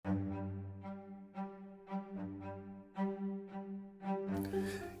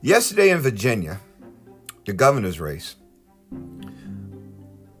Yesterday in Virginia, the governor's race,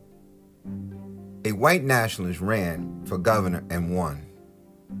 a white nationalist ran for governor and won.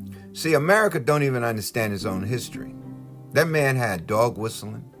 See, America don't even understand its own history. That man had dog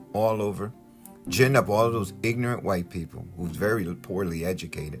whistling all over, ginning up all of those ignorant white people who's very poorly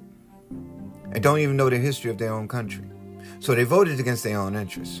educated and don't even know the history of their own country. So they voted against their own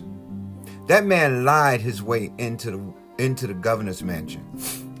interests. That man lied his way into the governor's mansion.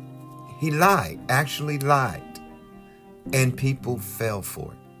 He lied, actually lied, and people fell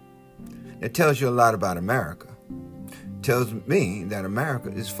for it. It tells you a lot about America. It tells me that America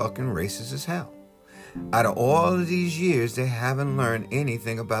is fucking racist as hell. Out of all of these years, they haven't learned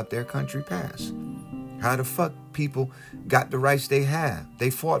anything about their country past. How the fuck people got the rights they have.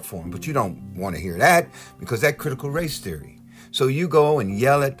 They fought for them, but you don't want to hear that because that's critical race theory. So you go and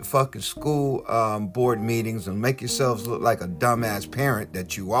yell at the fucking school board meetings and make yourselves look like a dumbass parent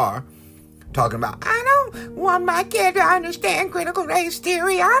that you are, talking about, I don't want my kid to understand critical race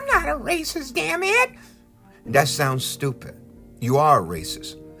theory. I'm not a racist, damn it. That sounds stupid. You are a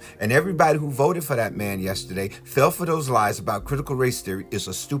racist. And everybody who voted for that man yesterday fell for those lies about critical race theory is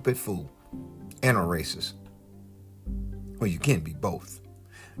a stupid fool and a racist. Well, you can't be both.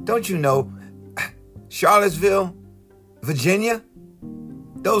 Don't you know Charlottesville, Virginia,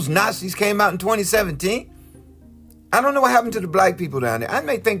 those Nazis came out in 2017? I don't know what happened to the black people down there. I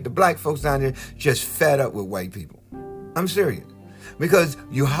may think the black folks down there just fed up with white people. I'm serious. Because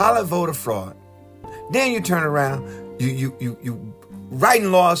you holler voter fraud, then you turn around, you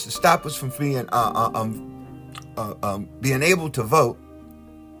writing laws to stop us from being able to vote.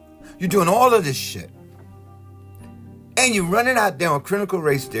 You're doing all of this shit. And you're running out there on critical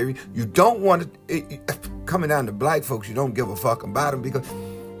race theory. You don't want to, coming down to black folks, you don't give a fuck about them because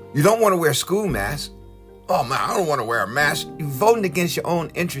you don't want to wear school masks. Oh man, I don't want to wear a mask. You're voting against your own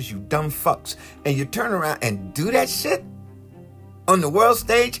interests, you dumb fucks. And you turn around and do that shit on the world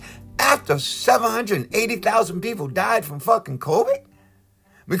stage after 780,000 people died from fucking COVID?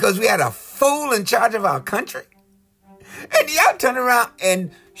 Because we had a fool in charge of our country? And y'all turn around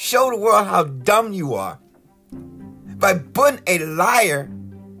and show the world how dumb you are by putting a liar.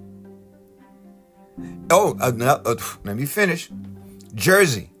 Let me finish.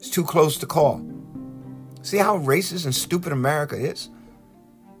 Jersey is too close to call. See how racist and stupid America is?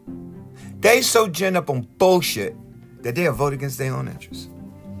 They so ginned up on bullshit that they'll vote against their own interests.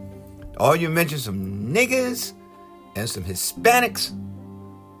 All you mention some niggas and some Hispanics.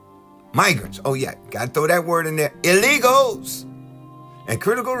 Migrants. Oh yeah, gotta throw that word in there. Illegals. And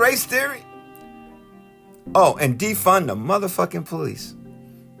critical race theory. Oh, and defund the motherfucking police.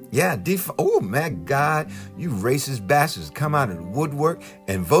 Yeah, oh my God, you racist bastards come out of the woodwork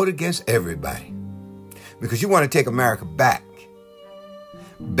and vote against everybody. Because you want to take America back.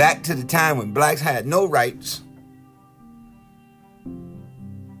 Back to the time when blacks had no rights.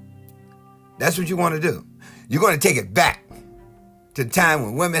 That's what you want to do. You're going to take it back to the time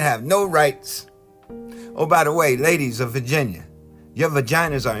when women have no rights. Oh, by the way, ladies of Virginia, your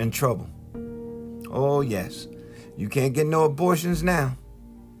vaginas are in trouble. Oh, yes. You can't get no abortions now.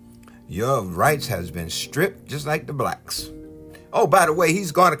 Your rights has been stripped just like the blacks. Oh, by the way,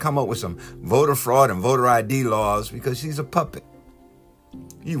 he's going to come up with some voter fraud and voter ID laws because he's a puppet.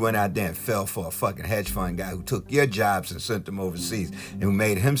 You went out there and fell for a fucking hedge fund guy who took your jobs and sent them overseas and who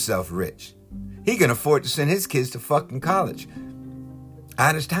made himself rich. He can afford to send his kids to fucking college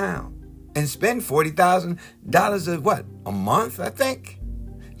out of town and spend $40,000 a month, I think?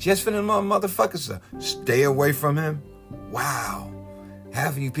 Just for them motherfuckers to stay away from him? Wow.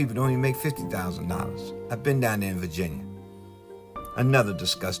 Half of you people don't even make $50,000. I've been down there in Virginia. Another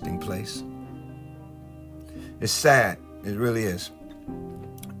disgusting place. It's sad. It really is.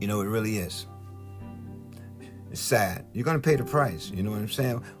 You know, it really is. It's sad. You're going to pay the price. You know what I'm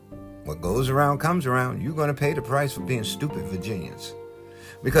saying? What goes around comes around. You're going to pay the price for being stupid Virginians.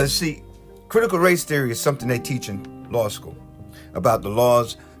 Because, see, critical race theory is something they teach in law school about the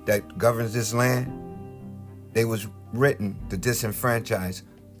laws that governs this land. They was written to disenfranchise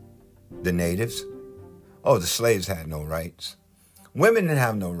the natives. Oh, the slaves had no rights. Women didn't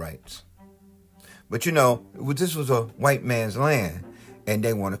have no rights. But you know, this was a white man's land, and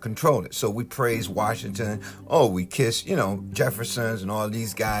they want to control it. So we praise Washington. Oh, we kiss, Jeffersons and all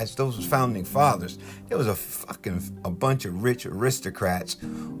these guys. Those were founding fathers. There was a bunch of rich aristocrats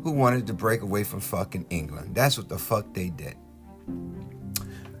who wanted to break away from fucking England. That's what the fuck they did.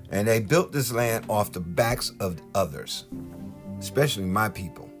 And they built this land off the backs of others, especially my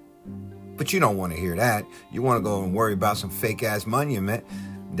people. But you don't want to hear that. You want to go and worry about some fake-ass monument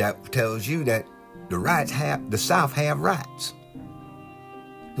that tells you that the South have rights.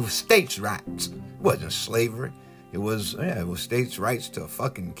 It was states' rights. It wasn't slavery. It was states' rights to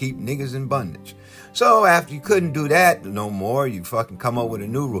fucking keep niggas in bondage. So after you couldn't do that no more, you fucking come up with a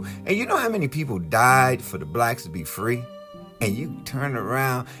new rule. And you know how many people died for the blacks to be free? And you turn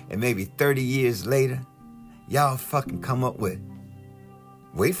around and maybe 30 years later, y'all fucking come up with,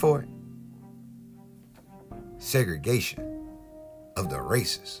 wait for it, segregation of the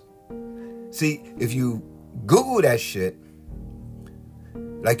races. See, if you Google that shit,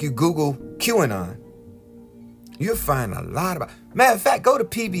 like you Google QAnon, you'll find a lot about. Matter of fact, go to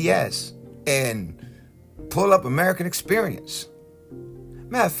PBS and pull up American Experience.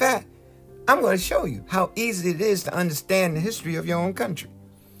 Matter of fact, I'm going to show you how easy it is to understand the history of your own country,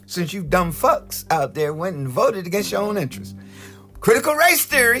 since you dumb fucks out there went and voted against your own interests. Critical race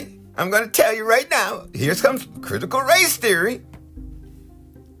theory, I'm going to tell you right now, here comes critical race theory.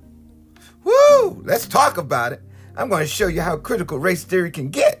 Woo! Let's talk about it. I'm going to show you how critical race theory can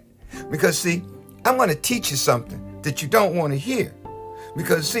get. Because, see, I'm going to teach you something that you don't want to hear.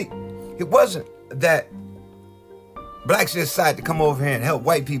 Because, see, it wasn't that blacks decided to come over here and help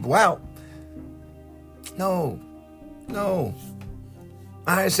white people out. No.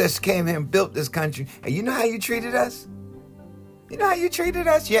 Our ancestors came here and built this country. And you know how you treated us? You know how you treated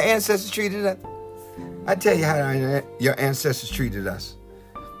us? Your ancestors treated us? I tell you how your ancestors treated us.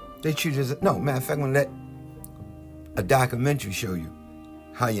 They treated us. No, matter of fact, I'm going to let a documentary show you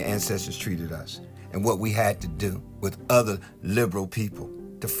how your ancestors treated us and what we had to do with other liberal people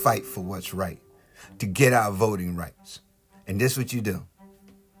to fight for what's right, to get our voting rights. And this is what you do.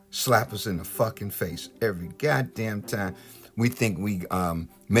 Slap us in the fucking face every goddamn time we think we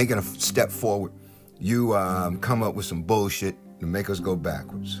making a step forward. You come up with some bullshit to make us go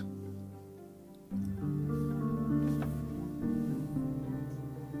backwards.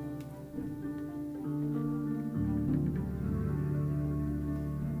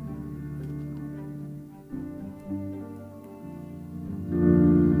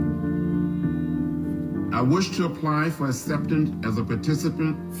 I wish to apply for acceptance as a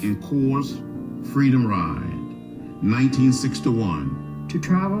participant in CORE's Freedom Ride, 1961. To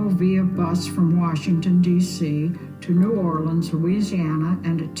travel via bus from Washington, D.C. to New Orleans, Louisiana,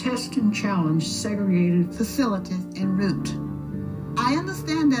 and to test and challenge segregated facilities en route. I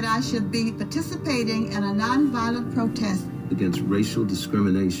understand that I should be participating in a nonviolent protest against racial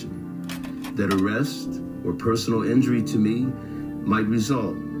discrimination, that arrest or personal injury to me might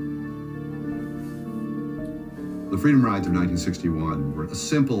result. The Freedom Rides of 1961 were a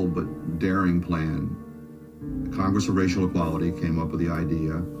simple but daring plan. The Congress of Racial Equality came up with the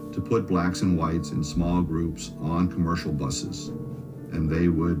idea to put blacks and whites in small groups on commercial buses, and they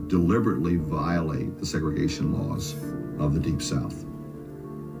would deliberately violate the segregation laws of the Deep South.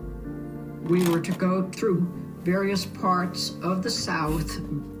 We were to go through various parts of the South,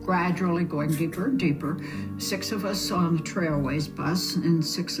 gradually going deeper and deeper. 6 of us on the Trailways bus and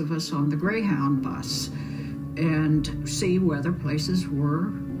 6 of us on the Greyhound bus, and see whether places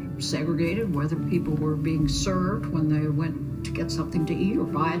were segregated, whether people were being served when they went to get something to eat or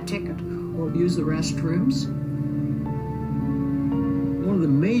buy a ticket or use the restrooms. One of the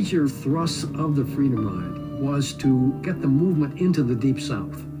major thrusts of the Freedom Ride was to get the movement into the Deep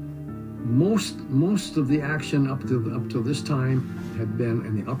South. Most of the action up to this time had been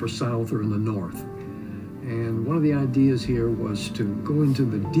in the Upper South or in the North. And one of the ideas here was to go into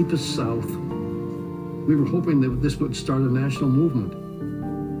the deepest South. We were hoping that this would start a national movement.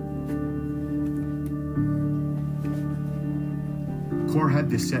 CORE had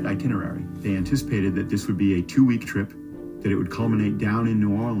this set itinerary. They anticipated that this would be a 2-week trip, that it would culminate down in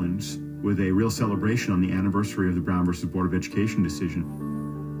New Orleans with a real celebration on the anniversary of the Brown versus Board of Education decision.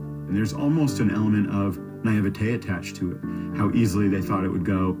 And there's almost an element of naivete attached to it, how easily they thought it would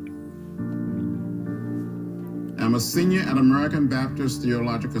go. I'm a senior at American Baptist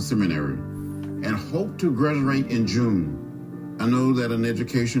Theological Seminary and hope to graduate in June. I know that an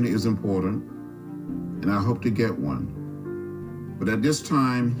education is important, and I hope to get one. But at this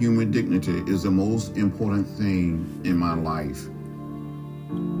time, human dignity is the most important thing in my life.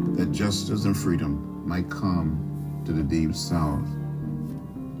 That justice and freedom might come to the Deep South.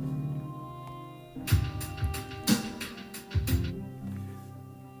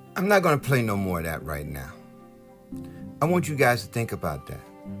 I'm not going to play no more of that right now. I want you guys to think about that.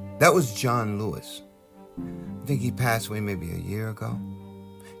 That was John Lewis. I think he passed away maybe a year ago.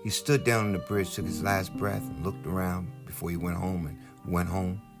 He stood down on the bridge, took his last breath, and looked around before he went home and went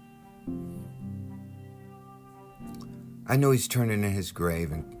home. I know he's turning in his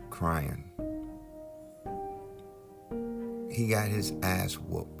grave and crying. He got his ass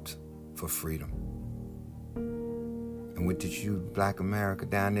whooped for freedom. And And what did you, Black America,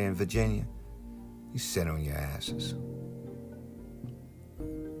 down there in Virginia? You sat on your asses.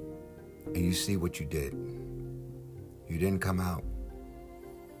 And you see what you did. You didn't come out.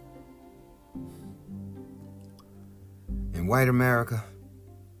 In white America,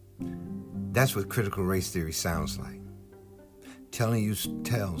 that's what critical race theory sounds like. Telling you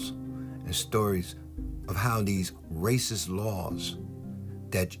tales and stories of how these racist laws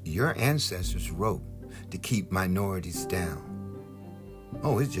that your ancestors wrote to keep minorities down.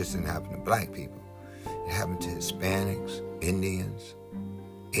 Oh, it just didn't happen to black people. It happened to Hispanics, Indians,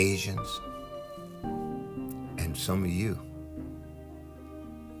 Asians, and some of you.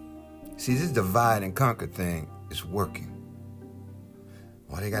 See, this divide and conquer thing is working.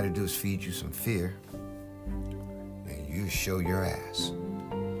 All they got to do is feed you some fear, and you show your ass.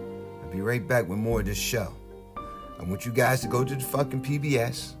 I'll be right back with more of this show. I want you guys to go to the fucking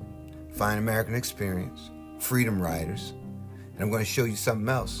PBS, find American Experience, Freedom Riders, and I'm going to show you something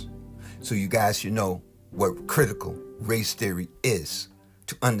else so you guys should know what critical race theory is,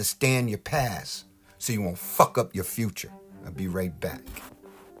 to understand your past so you won't fuck up your future. I'll be right back.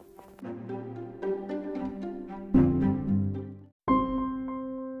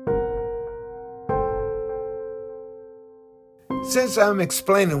 Since I'm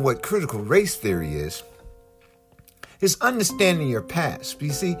explaining what critical race theory is, it's understanding your past. You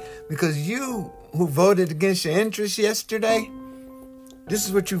see, because you who voted against your interests yesterday, this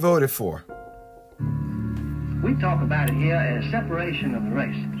is what you voted for. We talk about it here as separation of the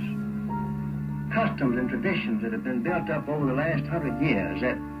races. Customs and traditions that have been built up over the last 100 years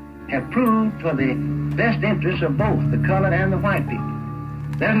that have proved for the best interests of both the colored and the white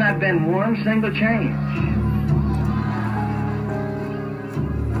people. There's not been one single change.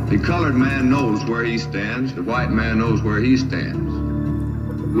 The colored man knows where he stands. The white man knows where he stands.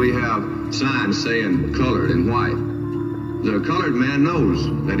 We have signs saying colored and white. The colored man knows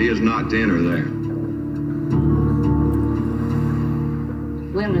that he is not to enter there.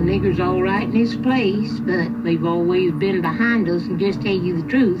 Well, the nigger's all right in his place, but they've always been behind us, and just tell you the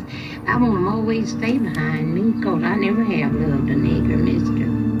truth, I want them always to stay behind me, because I never have loved a nigger, mister.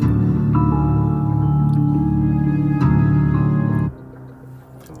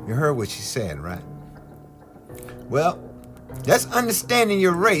 You heard what she said, right? Well, that's understanding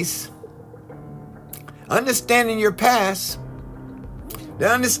your race, understanding your past, the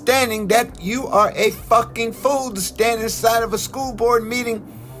understanding that you are a fucking fool to stand inside of a school board meeting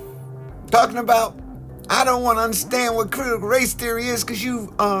talking about, I don't want to understand what critical race theory is because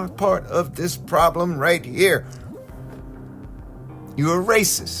you are part of this problem right here. You're a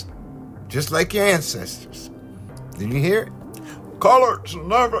racist, just like your ancestors. Did you hear it? Colors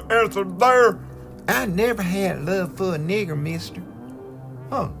never answered there. I never had love for a nigger, mister.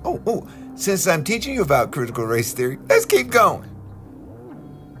 Oh. Since I'm teaching you about critical race theory, let's keep going.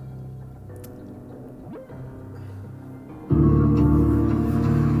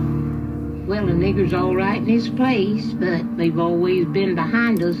 Well, the nigger's all right in his place, but they've always been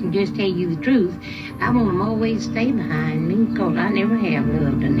behind us, and just tell you the truth, I want them always to stay behind me, because I never have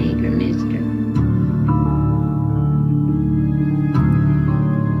loved a nigger, mister.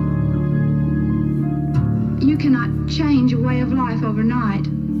 You cannot change a way of life overnight.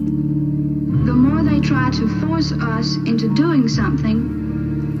 The more they try to force us into doing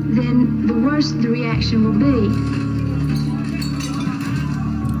something, then the worse the reaction will be.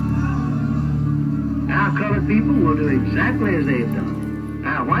 Our colored people will do exactly as they've done.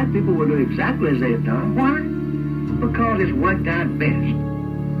 Our white people will do exactly as they've done. Why? Because it's worked out best.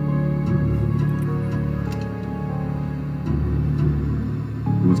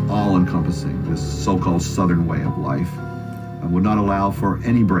 It was all-encompassing, this so-called Southern way of life, and would not allow for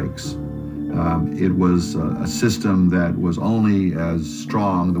any breaks. It was a system that was only as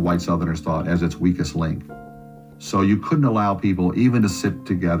strong, the white Southerners thought, as its weakest link. So you couldn't allow people even to sit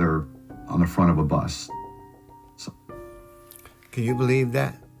together on the front of a bus. Can you believe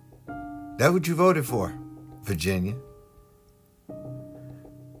that? That's what you voted for, Virginia.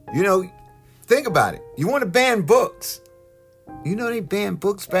 You know, think about it. You want to ban books. You know they banned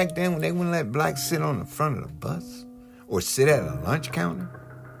books back then when they wouldn't let blacks sit on the front of the bus or sit at a lunch counter.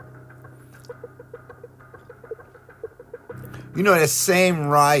 You know that same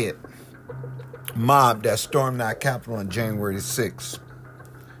riot mob that stormed our Capitol on January 6th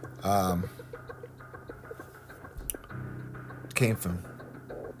came from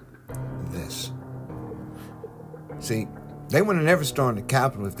this. See, they would have never stormed the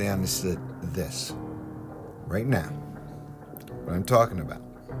Capitol if they understood this. Right now, what I'm talking about.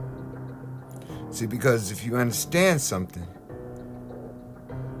 See, because if you understand something,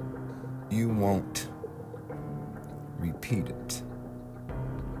 you won't repeat it.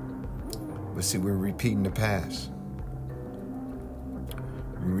 But see, we're repeating the past.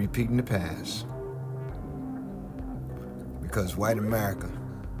 We're repeating the past. Because white America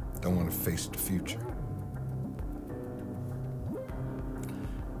don't want to face the future.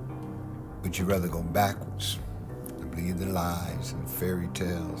 Would you rather go backwards and believe the lies and fairy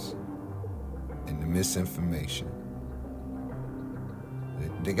tales and the misinformation?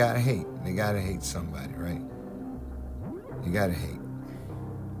 They gotta hate. They gotta hate somebody, right? You gotta hate.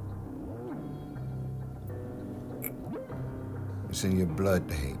 It's in your blood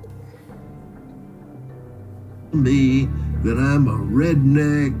to hate. Me that I'm a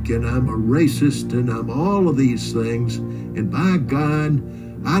redneck and I'm a racist and I'm all of these things, and by God,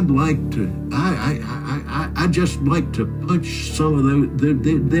 I'd like to. I just like to punch some of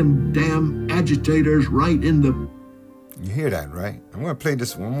them damn agitators right in the. You hear that, right? I'm gonna play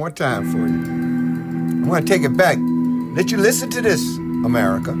this one more time for you. I'm gonna take it back. Let you listen to this,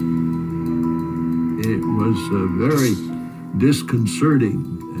 America. It was a very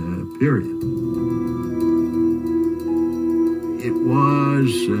disconcerting period. It was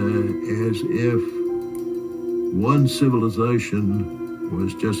as if one civilization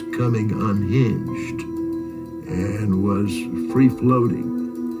was just coming unhinged and was free-floating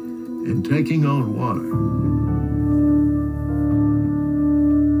and taking on water.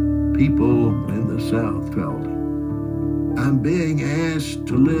 People in the South felt it. I'm being asked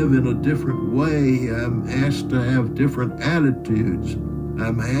to live in a different way. I'm asked to have different attitudes.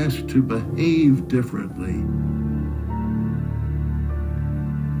 I'm asked to behave differently.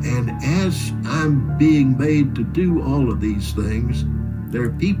 And as I'm being made to do all of these things, there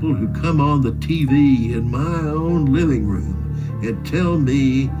are people who come on the TV in my own living room and tell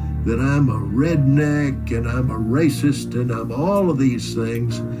me that I'm a redneck and I'm a racist and I'm all of these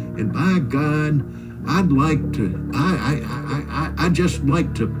things. And by God, I'd like to, I just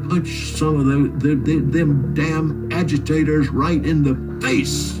like to punch some of them damn agitators right in the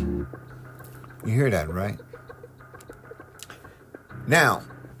face. You hear that, right? Now,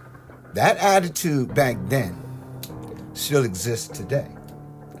 that attitude back then still exists today.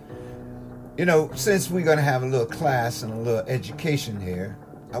 You know, since we're going to have a little class and a little education here,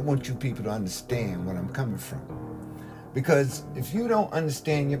 I want you people to understand where I'm coming from. Because if you don't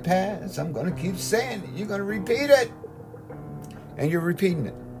understand your past, I'm going to keep saying it. You're going to repeat it. And you're repeating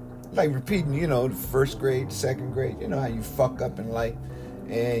it. Like repeating, you know, the first grade, second grade. You know how you fuck up in life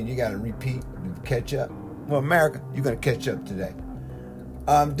and you got to repeat and catch up. Well, America, you're going to catch up today.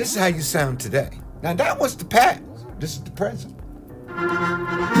 This is how you sound today. Now, that was the past. This is the present.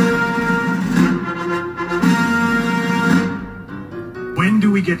 When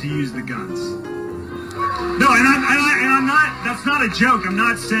do we get to use the guns? No, and I'm not, that's not a joke. I'm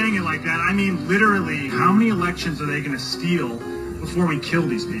not saying it like that. I mean, literally, how many elections are they going to steal before we kill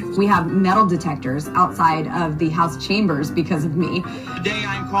these people? We have metal detectors outside of the House chambers because of me. Today,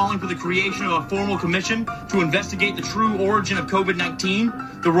 I am calling for the creation of a formal commission to investigate the true origin of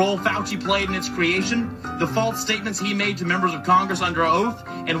COVID-19, the role Fauci played in its creation, the false statements he made to members of Congress under oath,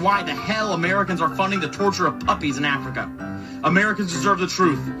 and why the hell Americans are funding the torture of puppies in Africa. Americans deserve the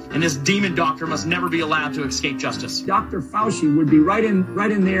truth, and this demon doctor must never be allowed to escape justice. Dr. Fauci would be right in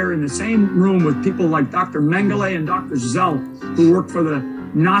there in the same room with people like Dr. Mengele and Dr. Zell, who worked for the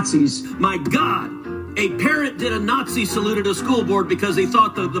Nazis. My God, a parent did a Nazi salute at a school board because he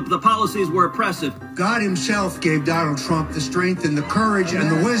thought the policies were oppressive. God himself gave Donald Trump the strength and the courage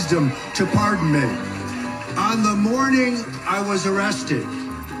and the wisdom to pardon me. On the morning I was arrested,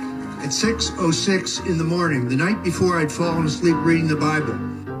 at 6:06 in the morning, the night before I'd fallen asleep reading the Bible.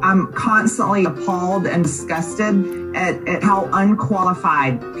 I'm constantly appalled and disgusted at how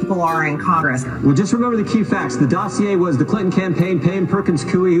unqualified people are in Congress. Well, just remember the key facts. The dossier was the Clinton campaign paying Perkins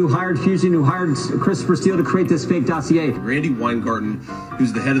Coie, who hired Fusion, who hired Christopher Steele to create this fake dossier. Randy Weingarten,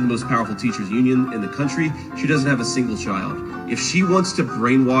 who's the head of the most powerful teachers union in the country, she doesn't have a single child. If she wants to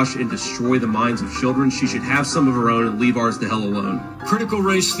brainwash and destroy the minds of children, she should have some of her own and leave ours the hell alone. Critical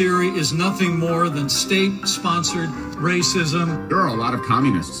race theory is nothing more than state-sponsored racism. There are a lot of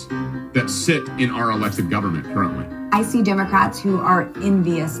communists that sit in our elected government currently. I see Democrats who are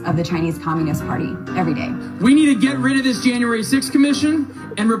envious of the Chinese Communist Party every day. We need to get rid of this January 6th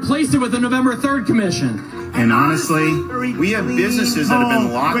commission and replace it with a November 3rd commission. And honestly, we have businesses that have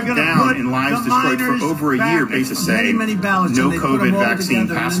been locked down and lives destroyed for over a year based on saying no COVID vaccine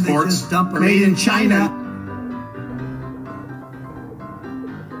passports made in China.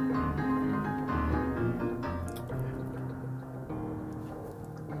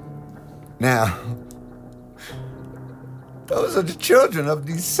 Now, Those are the children of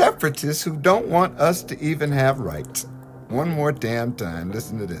these separatists who don't want us to even have rights. One more damn time.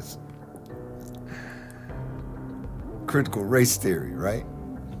 Listen to this. Critical race theory, right?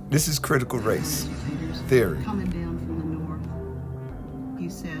 This is critical race theory. Coming down from the north, he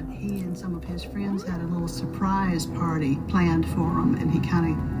said he and some of his friends had a little surprise party planned for him, and he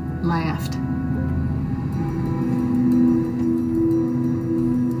kind of laughed.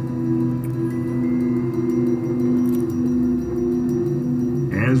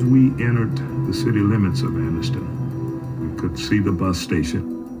 As we entered the city limits of Anniston, we could see the bus station.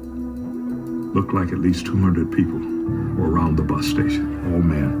 Looked like at least 200 people were around the bus station, all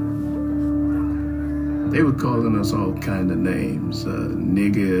men. They were calling us all kind of names,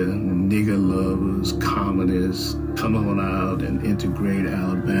 nigger lovers, communists. Come on out and integrate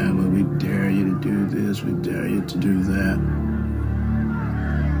Alabama. We dare you to do this, we dare you to do that.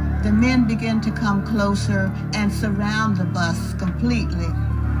 The men began to come closer and surround the bus completely.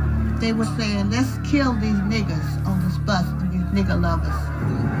 They were saying, let's kill these niggers on this bus, these nigger lovers.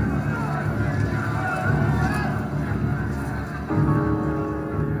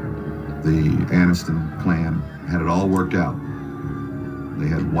 The Anniston Klan had it all worked out. They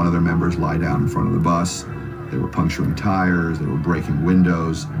had one of their members lie down in front of the bus. They were puncturing tires. They were breaking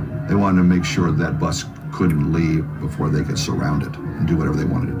windows. They wanted to make sure that bus couldn't leave before they could surround it and do whatever they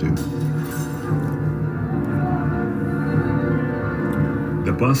wanted to do.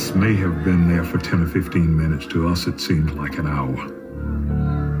 The bus may have been there for 10 or 15 minutes. To us, it seemed like an hour.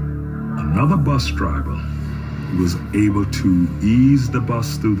 Another bus driver was able to ease the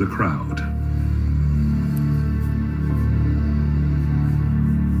bus through the crowd.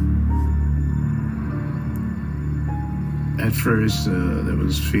 At first, there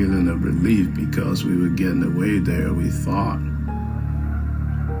was a feeling of relief because we were getting away there, we thought.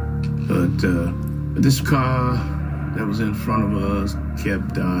 But this car that was in front of us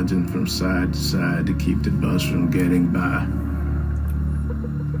kept dodging from side to side to keep the bus from getting by.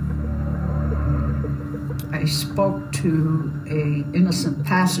 I spoke to an innocent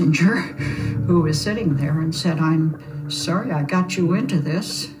passenger who was sitting there and said, "I'm sorry I got you into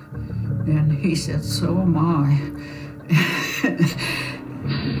this." And he said, "So am I."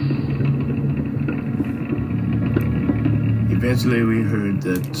 Eventually we heard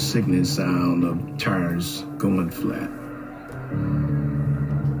that sickening sound of tires going flat.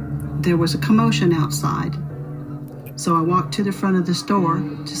 There was a commotion outside, so I walked to the front of the store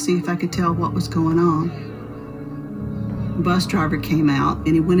to see if I could tell what was going on. The bus driver came out,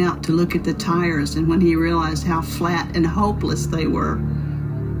 and he went out to look at the tires, and when he realized how flat and hopeless they were,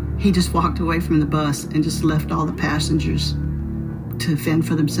 he just walked away from the bus and just left all the passengers to fend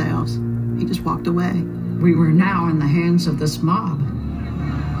for themselves. He just walked away. We were now in the hands of this mob.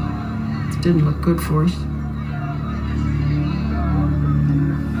 It didn't look good for us.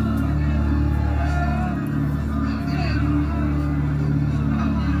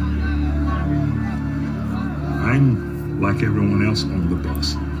 I'm like everyone else on the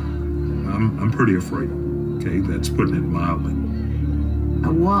bus. I'm pretty afraid, okay? That's putting it mildly.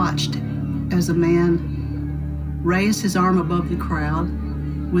 I watched as a man raised his arm above the crowd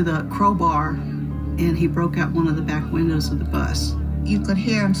with a crowbar, and he broke out one of the back windows of the bus. You could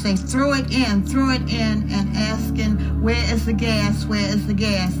hear him say, throw it in, and asking, where is the gas, where is the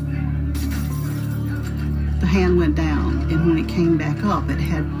gas? The hand went down, and when it came back up, it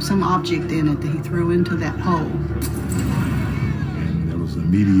had some object in it that he threw into that hole. And there was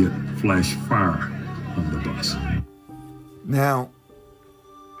immediate flash fire on the bus. Now,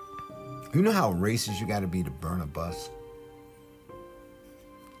 you know how racist you got to be to burn a bus?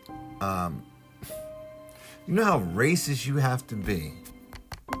 You know how racist you have to be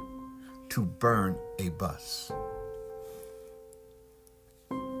to burn a bus?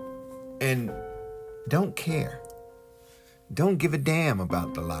 And don't care. Don't give a damn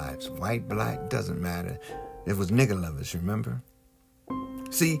about the lives. White, black, doesn't matter. It was nigger lovers, remember?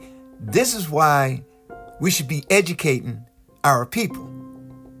 See, this is why we should be educating our people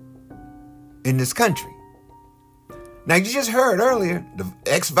in this country. Now, you just heard earlier, the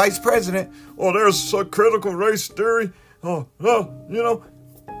ex-vice president, there's a critical race theory. Dog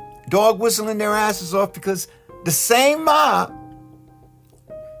whistling their asses off because the same mob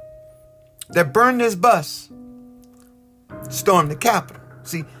that burned this bus stormed the Capitol.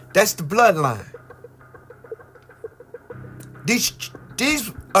 See, that's the bloodline. These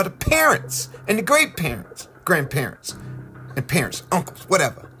are the parents and the great-parents, grandparents, and parents, uncles,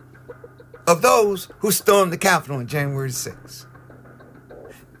 whatever, of those who stormed the Capitol on January 6th.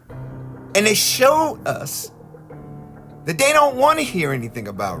 And they showed us that they don't want to hear anything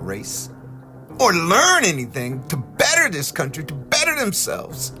about race or learn anything to better this country, to better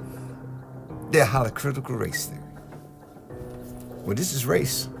themselves, they'll holler critical race theory. Well, this is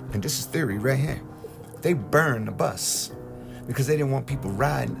race, and this is theory right here. They burned the bus because they didn't want people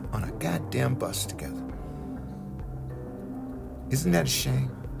riding on a goddamn bus together. Isn't that a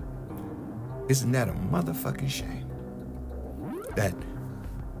shame? Isn't that a motherfucking shame? That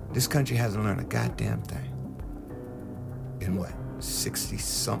this country hasn't learned a goddamn thing. In what,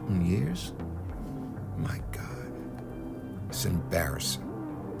 60-something years? My God. It's embarrassing.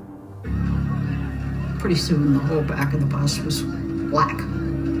 Pretty soon the whole back of the bus was black.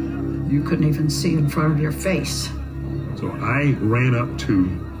 You couldn't even see in front of your face. So I ran up to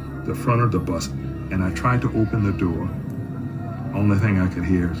the front of the bus and I tried to open the door. Only thing I could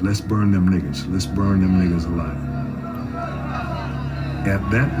hear is, let's burn them niggas. Let's burn them niggas alive. At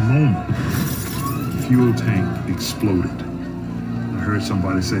that moment, the fuel tank exploded. I heard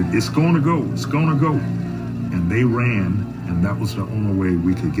somebody say, it's gonna go, it's gonna go. And they ran, and that was the only way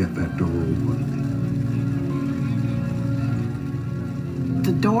we could get that door open.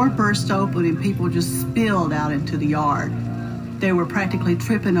 The door burst open and people just spilled out into the yard. They were practically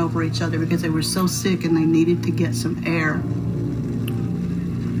tripping over each other because they were so sick and they needed to get some air.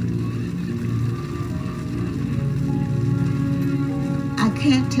 I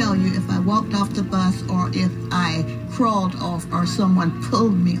can't tell you if I walked off the bus or if I crawled off or someone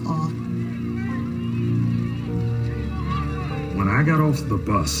pulled me off. When I got off the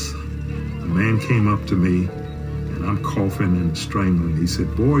bus, a man came up to me and I'm coughing and strangling. He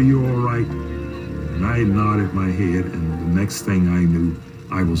said, boy, you all right? And I nodded my head, and the next thing I knew,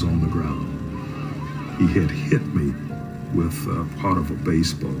 I was on the ground. He had hit me with part of a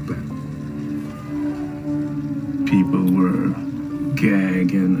baseball bat. People were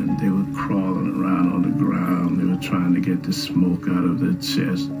gagging and they were crawling around on the ground. They were trying to get the smoke out of their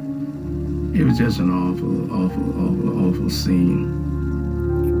chest. It was just an awful scene.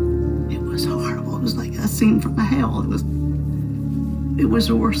 It was horrible. It was like a scene from hell. It was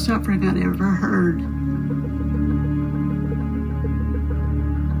the worst suffering I'd ever heard.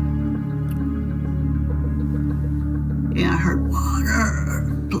 Yeah, I heard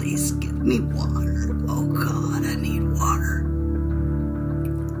water. Please give me water. Oh God, I need water.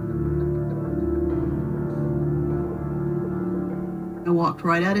 I walked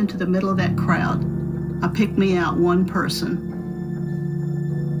right out into the middle of that crowd. I picked me out one person.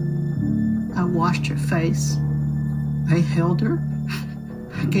 I washed her face. I held her.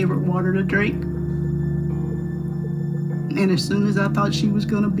 I gave her water to drink. And as soon as I thought she was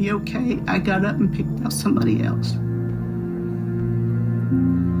going to be okay, I got up and picked out somebody else.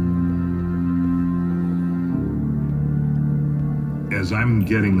 As I'm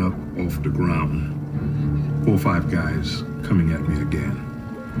getting up off the ground, 4 or 5 guys coming at me again.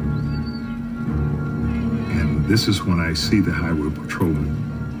 And this is when I see the highway patrolman.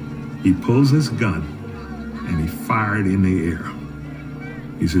 He pulls his gun and he fired in the air.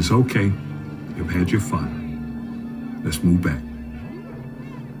 He says, okay, you've had your fun. Let's move back.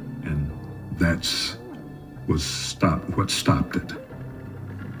 And that's what stopped it.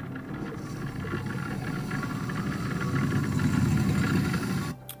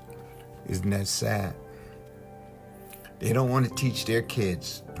 Isn't that sad? They don't want to teach their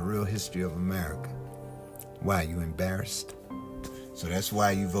kids the real history of America. Why, you embarrassed? So that's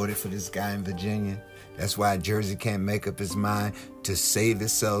why you voted for this guy in Virginia? That's why Jersey can't make up his mind to save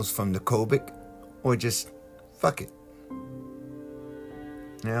themselves from the COVID? Or just fuck it?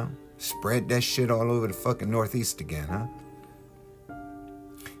 You know, spread that shit all over the fucking Northeast again, huh?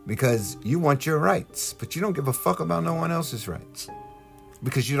 Because you want your rights, but you don't give a fuck about no one else's rights.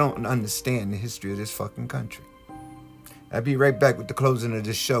 Because you don't understand the history of this fucking country. I'll be right back with the closing of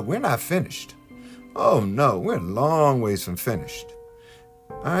this show. We're not finished. Oh no, we're a long ways from finished.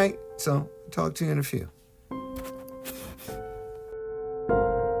 All right, so talk to you in a few.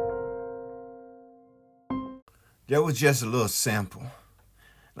 That was just a little sample.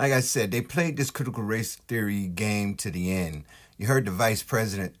 Like I said, they played this critical race theory game to the end. You heard the vice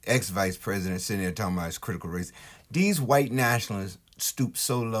president, ex-vice president, sitting there talking about his critical race. These white nationalists stoop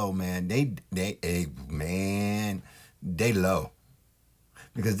so low, man. They low.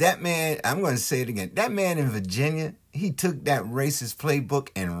 Because that man, I'm going to say it again, that man in Virginia, he took that racist playbook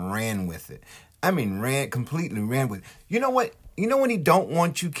and ran with it. I mean, completely ran with it. You know what? You know when he don't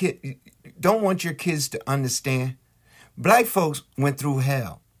want your kids to understand? Black folks went through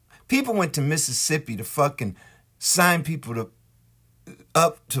hell. People went to Mississippi to fucking sign people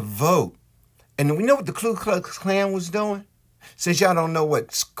up to vote. And we know what the Ku Klux Klan was doing? Since y'all don't know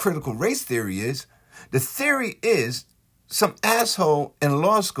what critical race theory is, the theory is some asshole in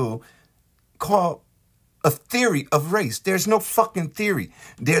law school called a theory of race. There's no fucking theory.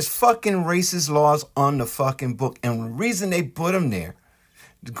 There's fucking racist laws on the fucking book. And the reason they put them there,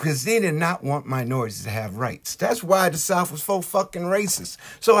 because they did not want minorities to have rights. That's why the South was so fucking racist.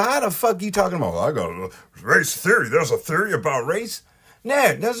 So how the fuck you talking about, well, I got a race theory. There's a theory about race?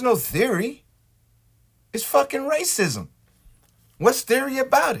 Nah, there's no theory. It's fucking racism. What's theory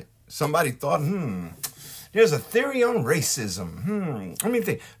about it? Somebody thought, there's a theory on racism. Let me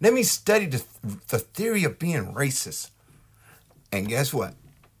think. Let me study the theory of being racist. And guess what?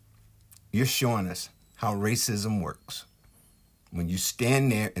 You're showing us how racism works. When you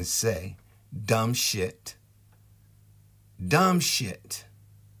stand there and say dumb shit.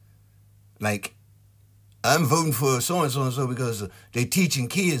 Like, I'm voting for so-and-so and so because they teaching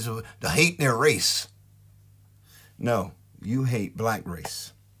kids to hate their race. No, you hate black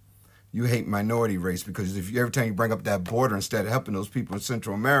race. You hate minority race because every time you bring up that border instead of helping those people in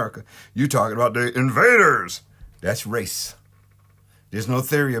Central America, you're talking about the invaders. That's race. There's no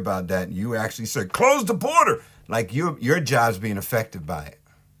theory about that. You actually said, close the border. Like your job's being affected by it.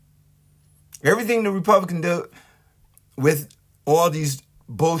 Everything the Republican do with all these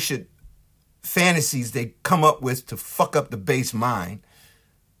bullshit fantasies they come up with to fuck up the base mind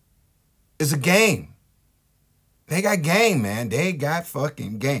is a game. They got game, man. They got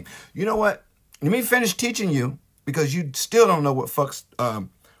fucking game. You know what? Let me finish teaching you because you still don't know what fucks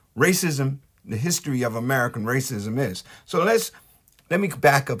racism, the history of American racism is. So let me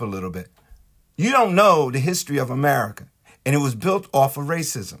back up a little bit. You don't know the history of America, and it was built off of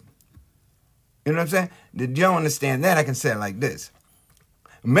racism. You know what I'm saying? If you don't understand that, I can say it like this.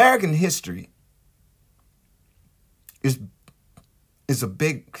 American history is a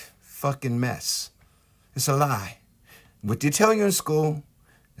big fucking mess. It's a lie. What they tell you in school,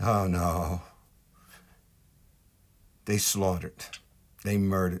 oh no. They slaughtered. They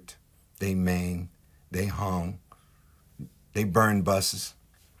murdered. They maimed. They hung. They burned buses.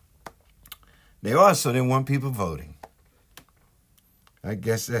 They also didn't want people voting. I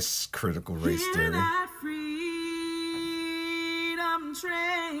guess that's critical race theory. That freedom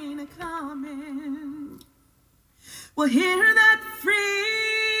train coming. Well, hear that freedom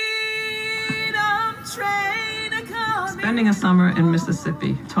train coming. Spending a summer in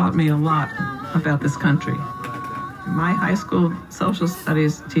Mississippi taught me a lot about this country. My high school social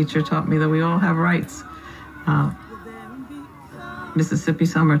studies teacher taught me that we all have rights. Mississippi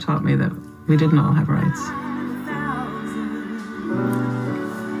summer taught me that we didn't all have rights.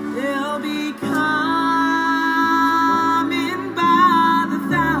 They'll be coming by the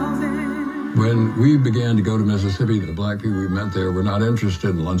thousand. When we began to go to Mississippi, the black people we met there were not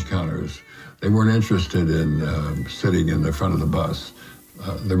interested in lunch counters. They weren't interested in sitting in the front of the bus.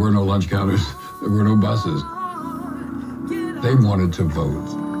 There were no lunch counters. There were no buses. They wanted to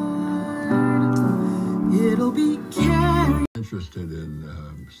vote. It'll be carried. Interested in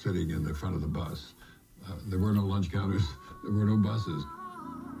sitting in the front of the bus. There were no lunch counters. There were no buses.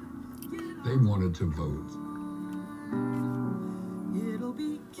 They wanted to vote. It'll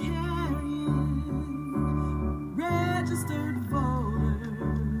be carrying registered voters.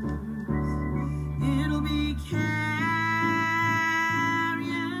 It'll be carrying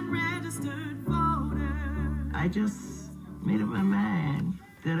registered voters. I just made up my mind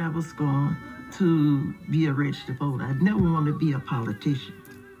that I was going to be a registered voter. I never wanted to be a politician.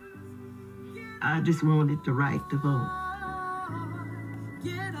 I just wanted the right to vote.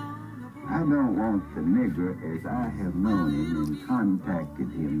 I don't want the nigger as I have known him and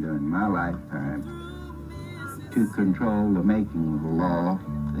contacted him during my lifetime to control the making of the law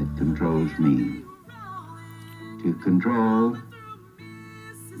that controls me, to control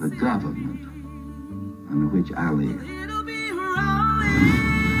the government under which I live.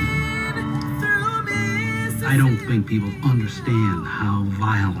 I don't think people understand how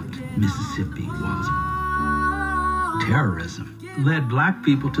violent Mississippi was. Terrorism led black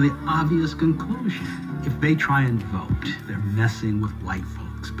people to the obvious conclusion. If they try and vote, they're messing with white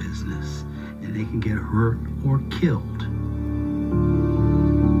folks' business, and they can get hurt or killed.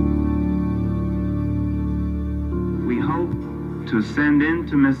 We hope to send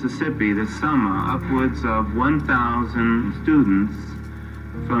into Mississippi this summer upwards of 1,000 students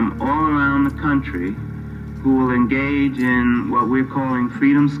from all around the country who will engage in what we're calling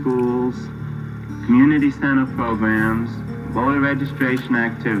freedom schools, community center programs, voter registration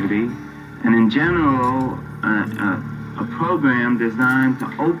activity, and in general, a program designed to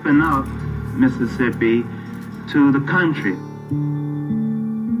open up Mississippi to the country.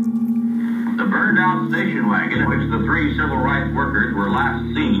 The burned-out station wagon in which the 3 civil rights workers were last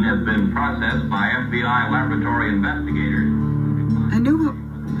seen has been processed by FBI laboratory investigators. I knew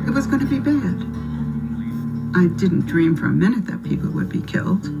it it was going to be bad. I didn't dream for a minute that people would be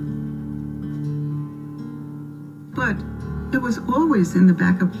killed. But it was always in the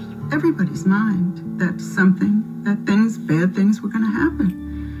back of everybody's mind that bad things were going to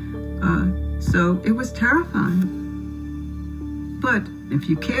happen. So it was terrifying. But if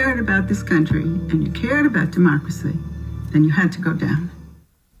you cared about this country and you cared about democracy, then you had to go down.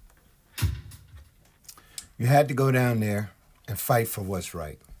 You had to go down there and fight for what's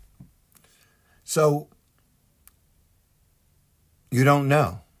right. So you don't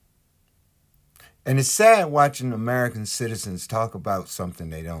know. And it's sad watching American citizens talk about something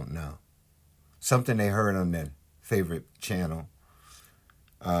they don't know. Something they heard on their favorite channel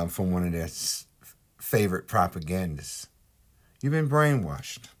from one of their favorite propagandists. You've been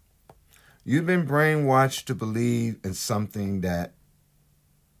brainwashed. You've been brainwashed to believe in something that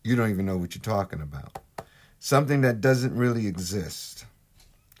you don't even know what you're talking about. Something that doesn't really exist.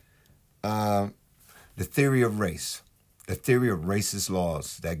 The theory of race. The theory of racist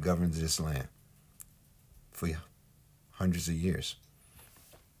laws that governs this land for hundreds of years.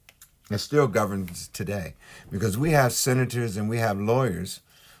 It still governs today because we have senators and we have lawyers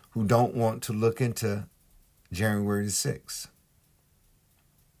who don't want to look into January 6th.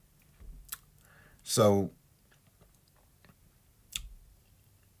 So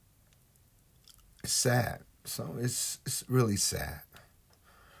it's sad. So it's really sad.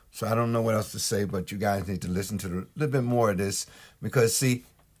 So I don't know what else to say, but you guys need to listen to a little bit more of this because, see,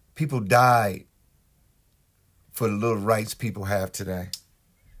 people died for the little rights people have today.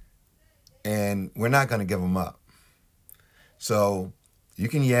 And we're not going to give them up. So you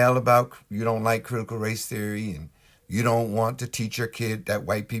can yell about you don't like critical race theory and you don't want to teach your kid that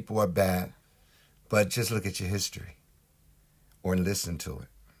white people are bad, but just look at your history or listen to it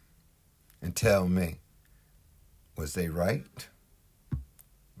and tell me, was they right?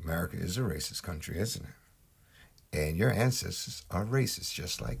 America is a racist country, isn't it? And your ancestors are racist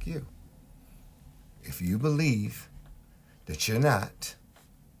just like you. If you believe that you're not,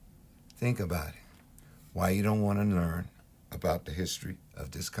 think about it. Why you don't want to learn about the history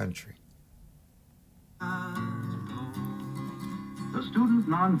of this country. The Student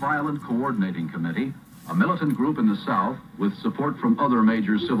Nonviolent Coordinating Committee, a militant group in the South with support from other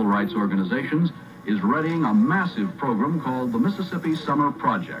major civil rights organizations, is readying a massive program called the Mississippi Summer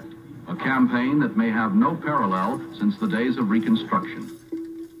Project, a campaign that may have no parallel since the days of Reconstruction.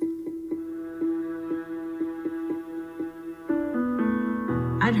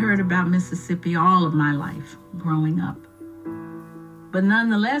 I'd heard about Mississippi all of my life growing up. But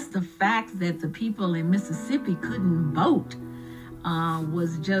nonetheless, the fact that the people in Mississippi couldn't vote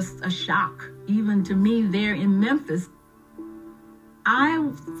was just a shock, even to me there in Memphis.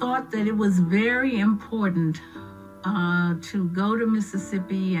 I thought that it was very important to go to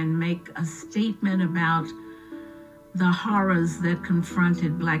Mississippi and make a statement about the horrors that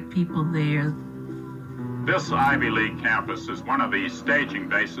confronted Black people there. This Ivy League campus is one of the staging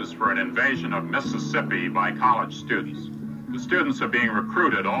bases for an invasion of Mississippi by college students. The students are being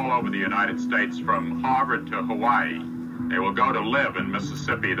recruited all over the United States from Harvard to Hawaii. They will go to live in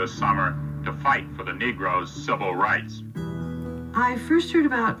Mississippi this summer to fight for the Negroes' civil rights. I first heard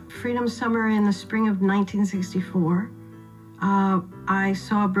about Freedom Summer in the spring of 1964. I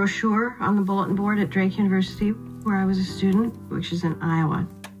saw a brochure on the bulletin board at Drake University, where I was a student, which is in Iowa.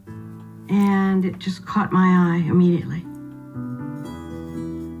 And it just caught my eye immediately.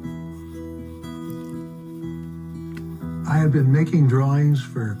 I had been making drawings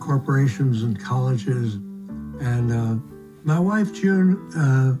for corporations and colleges, and my wife, June,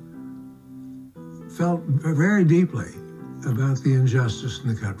 felt very deeply about the injustice in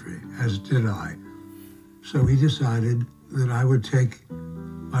the country, as did I. So we decided that I would take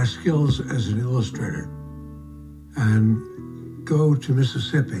my skills as an illustrator and go to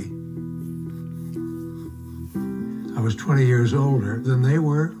Mississippi. I was 20 years older than they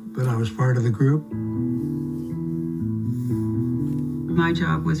were, but I was part of the group. My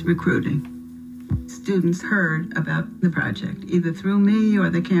job was recruiting. Students heard about the project, either through me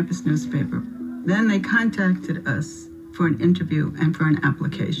or the campus newspaper. Then they contacted us for an interview and for an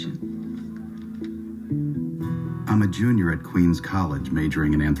application. I'm a junior at Queens College,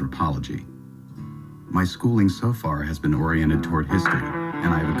 majoring in anthropology. My schooling so far has been oriented toward history,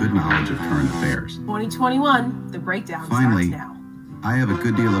 and I have a good knowledge of current affairs. 2021, the breakdown Finally, starts now. I have a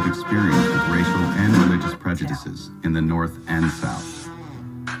good deal of experience with racial and religious prejudices in the North and South.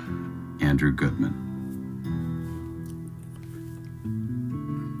 Andrew Goodman.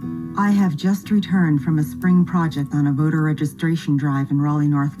 I have just returned from a spring project on a voter registration drive in Raleigh,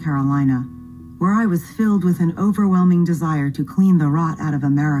 North Carolina. where I was filled with an overwhelming desire to clean the rot out of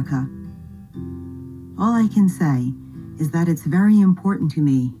America. All I can say is that it's very important to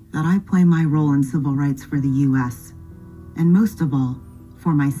me that I play my role in civil rights for the U.S., and most of all,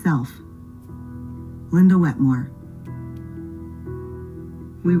 for myself. Linda Wetmore.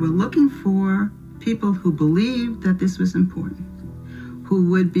 We were looking for people who believed that this was important,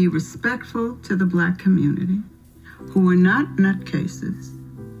 who would be respectful to the Black community, who were not nutcases,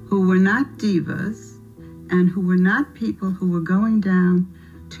 who were not divas, and who were not people who were going down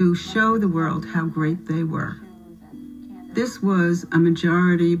to show the world how great they were. This was a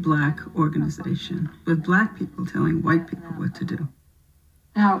majority Black organization, with Black people telling white people what to do.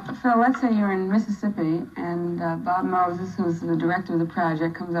 Now, Phil, let's say you're in Mississippi and Bob Moses, who's the director of the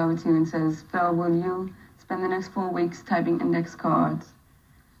project, comes over to you and says, Phil, will you spend the next 4 weeks typing index cards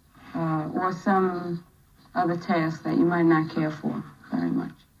or some other task that you might not care for very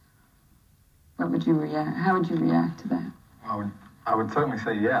much? What would you react? How would you react to that? I would certainly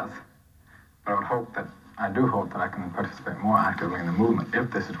say yes, but I do hope that I can participate more actively in the movement if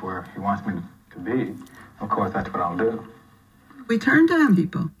this is where he wants me to be. Of course, that's what I'll do. We turned down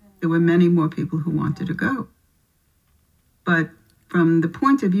people. There were many more people who wanted to go. But from the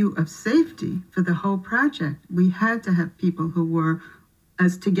point of view of safety for the whole project, we had to have people who were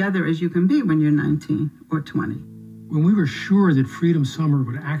as together as you can be when you're 19 or 20. When we were sure that Freedom Summer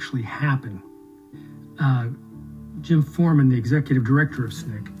would actually happen, Jim Foreman, the executive director of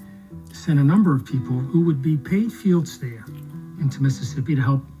SNCC, sent a number of people who would be paid field staff into Mississippi to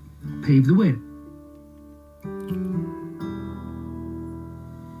help pave the way.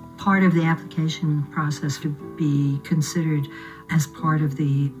 Part of the application process to be considered as part of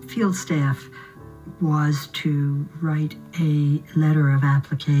the field staff was to write a letter of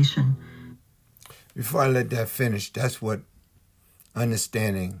application. Before I let that finish, that's what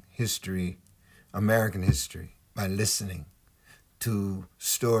understanding history, American history, by listening to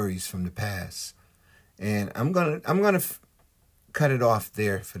stories from the past. And I'm gonna cut it off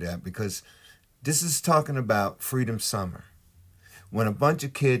there for that, because this is talking about Freedom Summer. When a bunch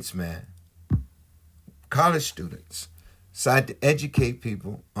of kids, man, college students, decide to educate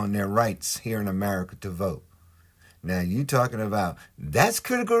people on their rights here in America to vote. Now, you talking about, that's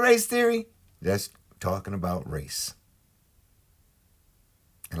critical race theory? That's talking about race.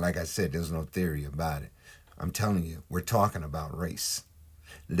 And like I said, there's no theory about it. I'm telling you, we're talking about race.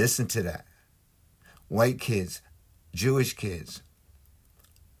 Listen to that. White kids, Jewish kids,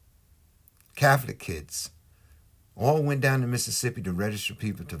 Catholic kids, all went down to Mississippi to register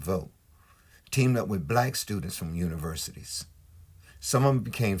people to vote. Teamed up with Black students from universities. Some of them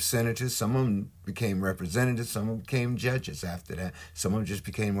became senators, some of them became representatives, some of them became judges after that. Some of them just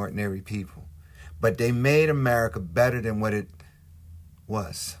became ordinary people. But they made America better than what it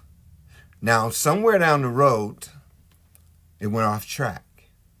was. Now, somewhere down the road, it went off track.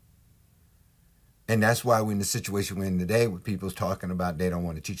 And that's why we're in the situation we're in today, with people talking about they don't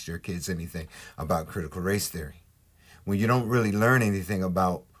want to teach their kids anything about critical race theory. When you don't really learn anything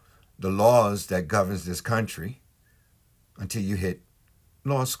about the laws that governs this country until you hit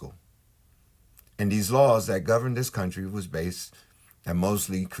law school. And these laws that govern this country was based and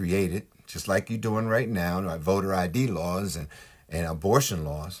mostly created, just like you're doing right now, like voter ID laws and abortion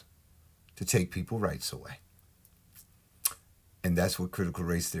laws, to take people's rights away. And that's what critical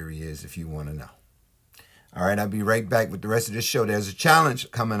race theory is, if you want to know. All right, I'll be right back with the rest of this show. There's a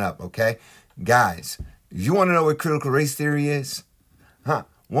challenge coming up, okay? Guys, if you want to know what critical race theory is,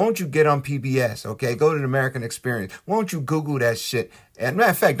 won't you get on PBS, okay? Go to the American Experience. Won't you Google that shit? And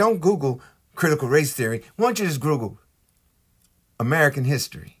matter of fact, don't Google critical race theory. Won't you just Google American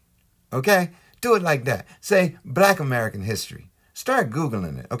history, okay? Do it like that. Say Black American history. Start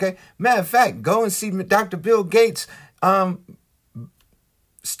Googling it, okay? Matter of fact, go and see Dr. Bill Gates'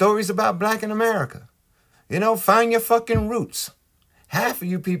 stories about Black in America. You know, find your fucking roots. Half of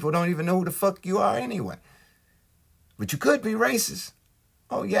you people don't even know who the fuck you are anyway. But you could be racist.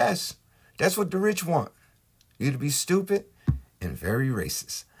 Oh, yes. That's what the rich want. You to be stupid and very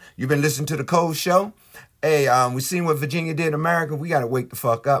racist. You've been listening to The Cold Show. Hey, we've seen what Virginia did in America. We got to wake the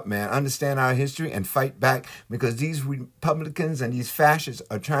fuck up, man. Understand our history and fight back, because these Republicans and these fascists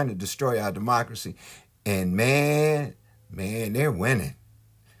are trying to destroy our democracy. And man, they're winning.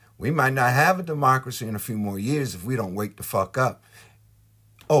 We might not have a democracy in a few more years if we don't wake the fuck up.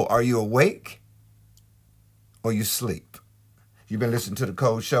 Oh, are you awake or you sleep? You've been listening to The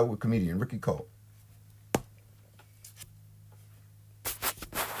Cold Show with comedian Ricky Cole.